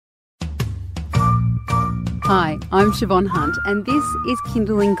Hi, I'm Siobhan Hunt, and this is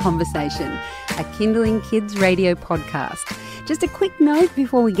Kindling Conversation, a Kindling Kids radio podcast. Just a quick note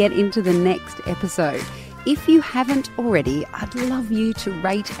before we get into the next episode. If you haven't already, I'd love you to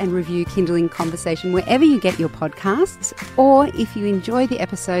rate and review Kindling Conversation wherever you get your podcasts, or if you enjoy the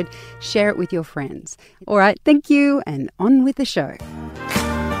episode, share it with your friends. All right, thank you, and on with the show.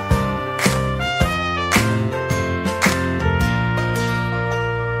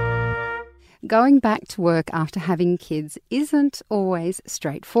 Going back to work after having kids isn't always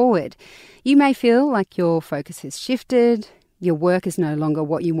straightforward. You may feel like your focus has shifted, your work is no longer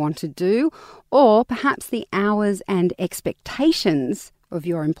what you want to do, or perhaps the hours and expectations of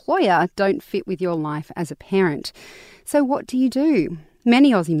your employer don't fit with your life as a parent. So what do you do?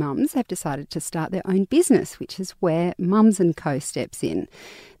 Many Aussie mums have decided to start their own business, which is where Mums & Co steps in.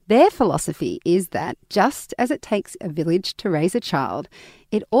 Their philosophy is that just as it takes a village to raise a child,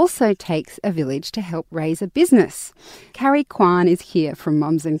 it also takes a village to help raise a business. Carrie Kwan is here from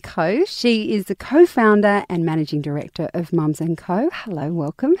Mums & Co. She is the co-founder and managing director of Mums & Co. Hello,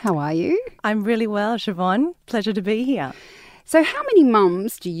 welcome. How are you? I'm really well, Siobhan. Pleasure to be here. So how many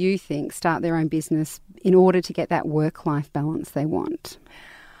mums do you think start their own business in order to get that work-life balance they want?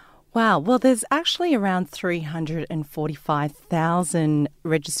 Wow. Well, there's actually around 345,000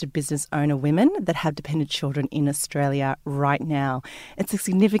 registered business owner women that have dependent children in Australia right now. It's a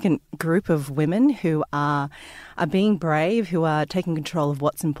significant group of women who are being brave, who are taking control of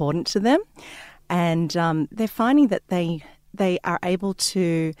what's important to them. And they're finding that they are able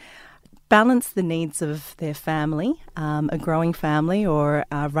to balance the needs of their family, a growing family or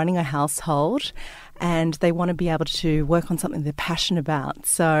running a household, and they want to be able to work on something they're passionate about.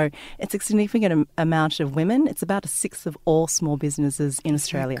 So it's a significant amount of women. It's about a sixth of all small businesses in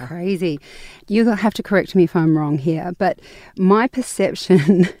Australia. That's crazy. You'll have to correct me if I'm wrong here, but my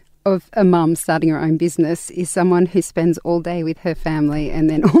perception of a mum starting her own business is someone who spends all day with her family and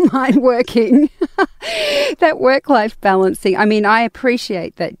then all night working. That work-life balancing. I mean, I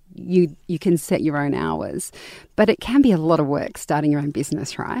appreciate that you can set your own hours, but it can be a lot of work starting your own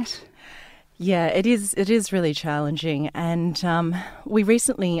business, right? Yeah, it is really challenging. And we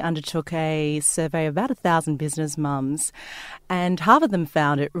recently undertook a survey of about 1,000 business mums, and half of them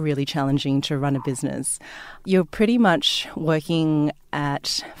found it really challenging to run a business. You're pretty much working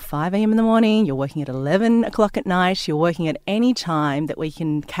at 5 a.m. in the morning, you're working at 11 o'clock at night, you're working at any time that we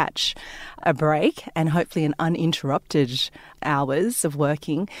can catch a break and hopefully an uninterrupted hours of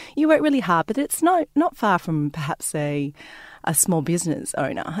working. You work really hard, but it's not far from perhaps a small business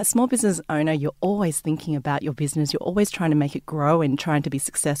owner. A small business owner, you're always thinking about your business. You're always trying to make it grow and trying to be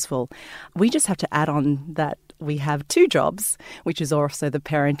successful. We just have to add on that we have two jobs, which is also the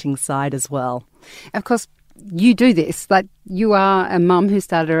parenting side as well. Of course, you do this. Like, you are a mum who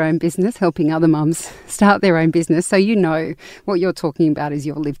started her own business, helping other mums start their own business. So you know what you're talking about is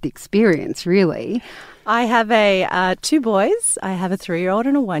your lived experience, really. I have two boys. I have a 3-year-old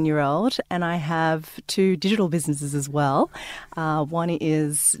and a 1-year-old, and I have two digital businesses as well. One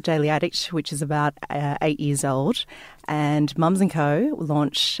is Daily Addict, which is about 8 years old, and Mums & Co.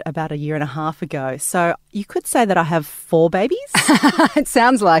 launched about 1.5 years ago. So you could say that I have 4 babies. It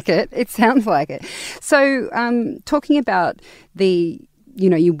sounds like it. It sounds like it. So talking about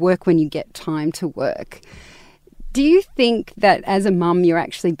you work when you get time to work. Do you think that as a mum you're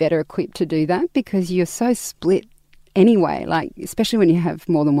actually better equipped to do that because you're so split anyway, like especially when you have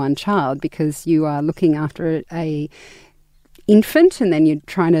more than one child, because you are looking after a infant and then you're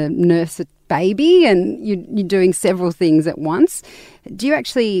trying to nurse a baby and you're doing several things at once. Do you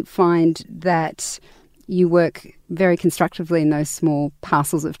actually find that you work very constructively in those small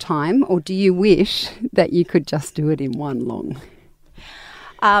parcels of time, or do you wish that you could just do it in one long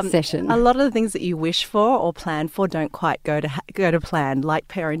session? A lot of the things that you wish for or plan for don't quite go to plan, like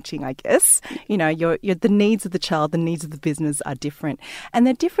parenting, I guess. You know, the needs of the child, the needs of the business are different. And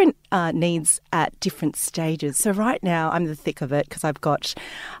they're different needs at different stages. So right now I'm in the thick of it because I've got,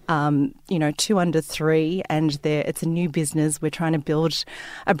 2 under 3, and it's a new business. We're trying to build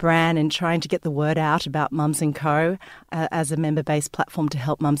a brand and trying to get the word out about Mums & Co. As a member-based platform to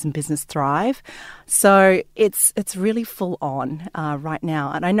help mums and business thrive. So it's really full on right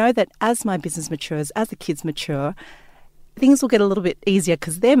now. And I know that as my business matures, as the kids mature, things will get a little bit easier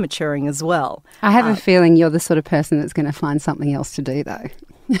because they're maturing as well. I have a feeling you're the sort of person that's going to find something else to do, though.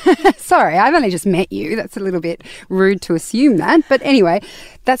 Sorry, I've only just met you. That's a little bit rude to assume that. But anyway,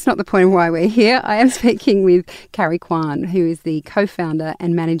 that's not the point of why we're here. I am speaking with Carrie Kwan, who is the co-founder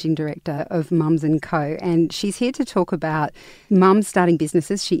and managing director of Mums & Co. And she's here to talk about mums starting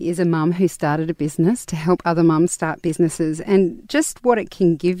businesses. She is a mum who started a business to help other mums start businesses, and just what it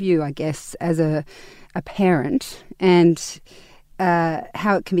can give you, I guess, as a a parent and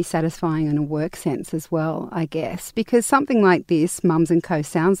how it can be satisfying in a work sense as well, I guess. Because something like this, Mums & Co,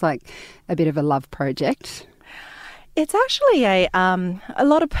 sounds like a bit of a love project. It's actually a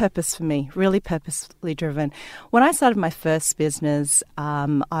lot of purpose for me, really purposefully driven. When I started my first business,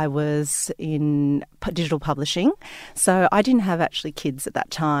 I was in digital publishing, so I didn't have actually kids at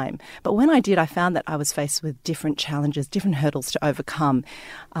that time. But when I did, I found that I was faced with different challenges, different hurdles to overcome.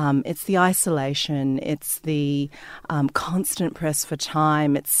 It's the isolation, it's the constant press for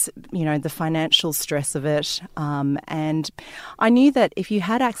time, it's, the financial stress of it. And I knew that if you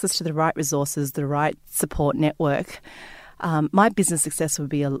had access to the right resources, the right support network, my business success would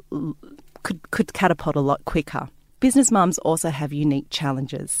be could catapult a lot quicker. Business mums also have unique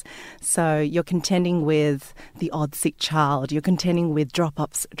challenges. So you're contending with the odd sick child, you're contending with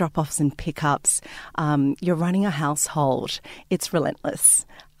drop-offs and pickups, you're running a household. It's relentless.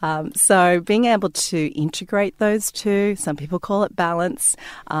 So being able to integrate those two, some people call it balance,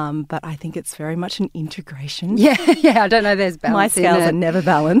 but I think it's very much an integration. Yeah, I don't know there's balance. My scales are never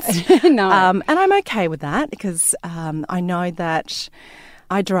balanced. No. And I'm okay with that because I know that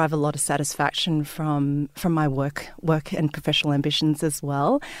I derive a lot of satisfaction from my work and professional ambitions as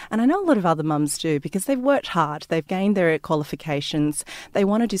well. And I know a lot of other mums do because they've worked hard, they've gained their qualifications, they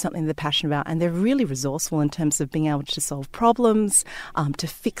want to do something they're passionate about, and they're really resourceful in terms of being able to solve problems, to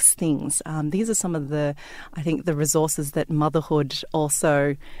fix things. These are some of the resources that motherhood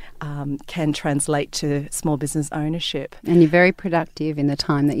also can translate to small business ownership. And you're very productive in the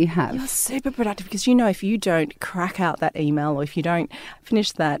time that you have. You're super productive because if you don't crack out that email or if you don't finish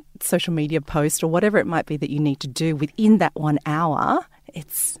that social media post or whatever it might be that you need to do within that 1 hour,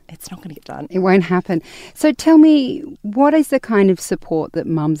 it's not going to get done. It won't happen. So tell me, what is the kind of support that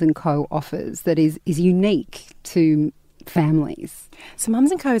Mums & Co offers that is unique to families? So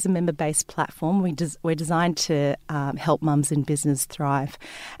Mums & Co is a member-based platform. We're designed to help mums in business thrive.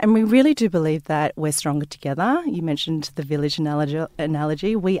 And we really do believe that we're stronger together. You mentioned the village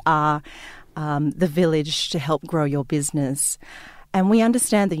analogy. We are the village to help grow your business. And we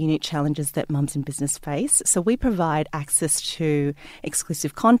understand the unique challenges that mums in business face. So we provide access to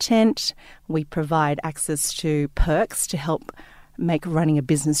exclusive content. We provide access to perks to help make running a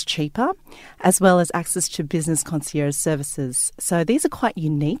business cheaper, as well as access to business concierge services. So these are quite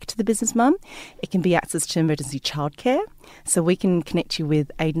unique to the business mum. It can be access to emergency childcare. So we can connect you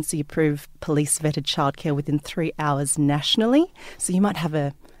with agency-approved, police-vetted childcare within 3 hours nationally. So you might have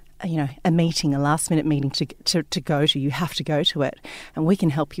a meeting, a last-minute meeting to go to. You have to go to it, and we can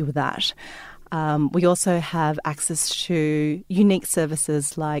help you with that. We also have access to unique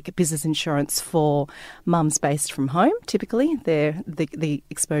services like business insurance for mums based from home. Typically, they're the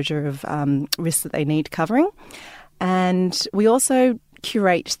exposure of risks that they need covering. And we also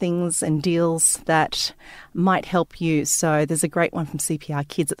curate things and deals that might help you. So there's a great one from CPR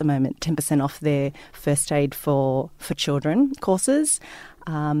Kids at the moment, 10% off their first aid for children courses.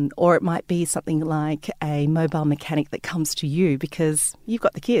 Or it might be something like a mobile mechanic that comes to you because you've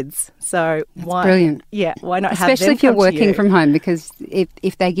got the kids. So brilliant. Yeah, why not have them come to you? Especially if you're working from home, because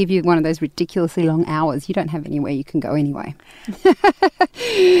if they give you one of those ridiculously long hours, you don't have anywhere you can go anyway.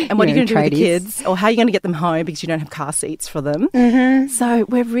 And what are you going to do with the kids? Or how are you going to get them home because you don't have car seats for them? Mm-hmm. So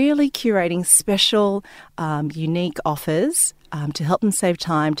we're really curating special, unique offers to help them save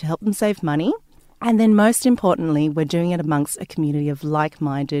time, to help them save money. And then most importantly, we're doing it amongst a community of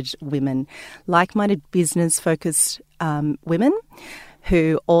like-minded women, like-minded business-focused women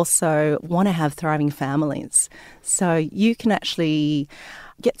who also want to have thriving families. So you can actually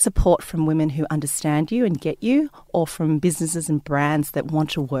get support from women who understand you and get you, or from businesses and brands that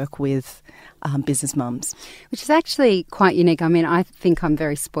want to work with business mums. Which is actually quite unique. I mean, I think I'm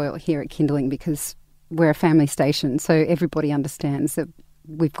very spoiled here at Kindling because we're a family station, so everybody understands that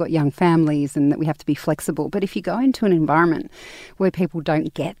we've got young families and that we have to be flexible. But if you go into an environment where people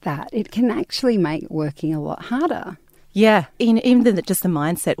don't get that, it can actually make working a lot harder. Yeah, even just the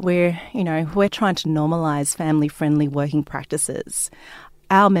mindset where, we're trying to normalise family-friendly working practices.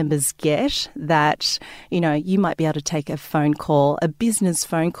 Our members get that, you might be able to take a phone call, a business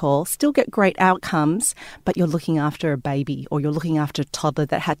phone call, still get great outcomes, but you're looking after a baby or you're looking after a toddler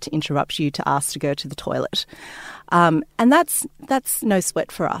that had to interrupt you to ask to go to the toilet. And that's no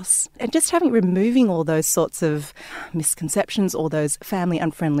sweat for us. And just removing all those sorts of misconceptions, all those family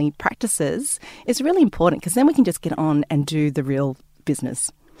unfriendly practices is really important because then we can just get on and do the real business.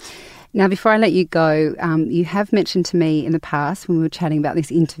 Now, before I let you go, you have mentioned to me in the past when we were chatting about this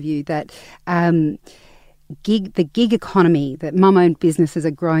interview that the gig economy, that mum-owned businesses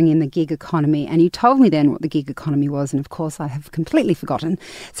are growing in the gig economy. And you told me then what the gig economy was, and of course I have completely forgotten.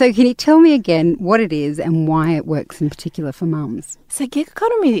 So can you tell me again what it is and why it works in particular for mums? So gig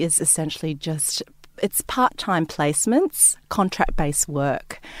economy is essentially it's part-time placements, contract-based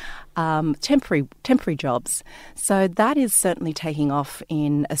work. Temporary jobs. So that is certainly taking off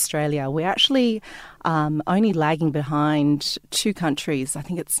in Australia. We're actually only lagging behind two countries. I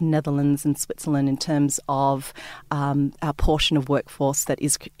think it's Netherlands and Switzerland in terms of our portion of workforce that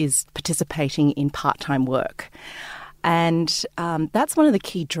is participating in part-time work. And that's one of the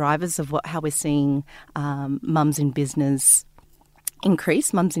key drivers of how we're seeing mums in businesses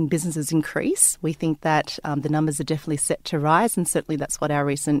increase. We think that the numbers are definitely set to rise, and certainly that's what our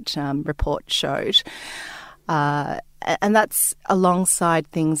recent report showed. And that's alongside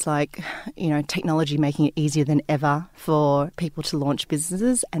things like, technology making it easier than ever for people to launch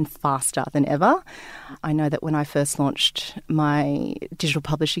businesses and faster than ever. I know that when I first launched my digital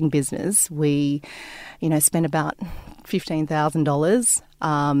publishing business, we, spent about $15,000,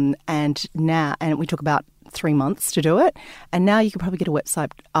 and we took about 3 months to do it. And now you can probably get a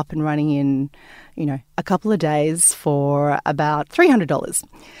website up and running in, a couple of days for about $300.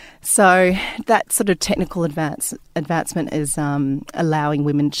 So that sort of technical advancement is allowing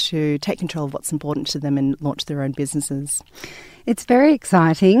women to take control of what's important to them and launch their own businesses. It's very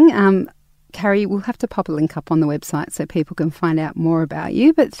exciting. Carrie, we'll have to pop a link up on the website so people can find out more about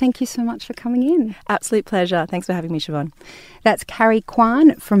you. But thank you so much for coming in. Absolute pleasure. Thanks for having me, Siobhan. That's Carrie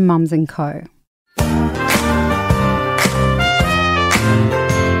Kwan from Mums & Co.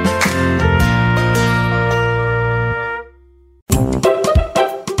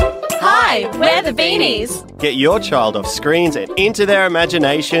 Hi, we're the Beanies. Get your child off screens and into their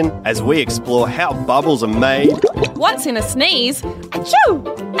imagination as we explore how bubbles are made. What's in a sneeze?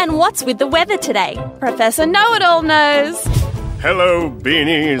 Achoo! And what's with the weather today? Professor Know-It-All knows. Hello,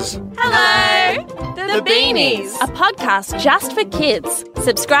 Beanies. Hello! The Beanies, a podcast just for kids.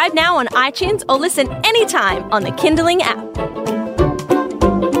 Subscribe now on iTunes or listen anytime on the Kindling app.